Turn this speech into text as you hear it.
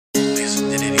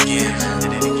again,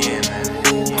 did it again,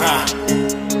 man.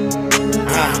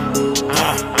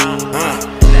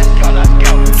 Let's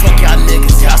go. Fuck y'all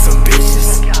niggas, y'all some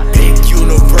bitches. Big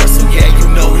universal, yeah, you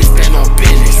know we stand on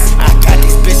business. I got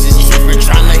these bitches trippin',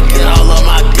 tryna get all of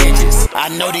my digits. I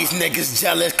know these niggas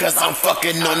jealous cause I'm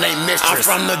fucking on they mistress. I'm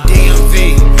from the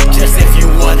DMV, just if you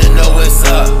wanna know what's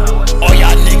up. All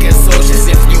y'all niggas soldiers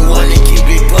if you wanna keep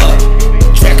it up.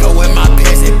 Draco in my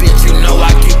pants, and bitch, you know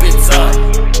I keep it tough.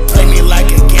 Play me like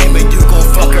a game and you gon'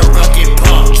 fuck around, get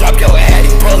pumped. Drop your addy,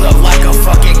 pull up like a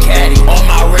fucking caddy. On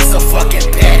my wrist a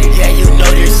fucking patty, yeah, you know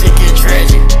this shit get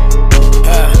tragic.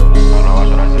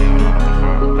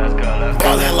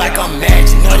 Ballin' like I'm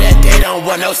magic, know that they don't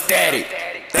want no static.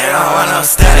 They don't want no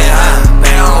static, huh?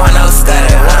 They don't want no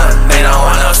static, huh? They don't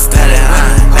want no static,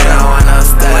 huh? They don't want no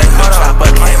static. The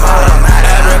chopper came automatic.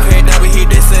 That record that we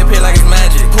heat disappear like it's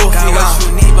magic. Got what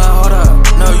you need, but hold up.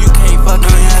 No, you can't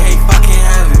fucking have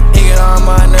it. He get on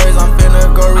my nerves, I'm finna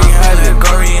go rehab it.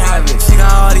 She got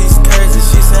all these curves and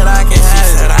she said I can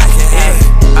have it.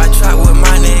 I trap with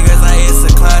my niggas like it's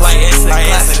a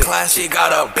classic. She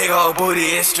got a big old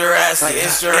booty, it's Jurassic. In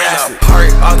the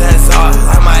park, all that sauce,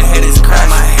 like my head is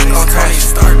crashing. Gon' Tony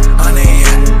Stark, on it,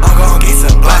 yeah. I'm gon' get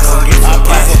some blast. I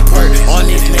pop a perk on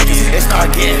these niggas, it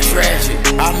start getting tragic.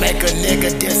 I make a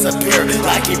nigga disappear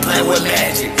like he playin' with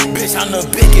magic. Bitch, I'm the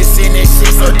biggest in this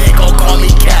shit, so they gon' call me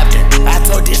captain. I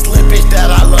told this little bitch that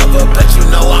I love her, but you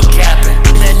know I'm capping.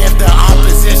 Man, if the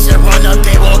opposition run up,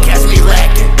 they won't catch me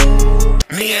lacking.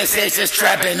 Me and Six just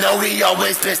trapping, no, we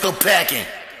always pistol packing.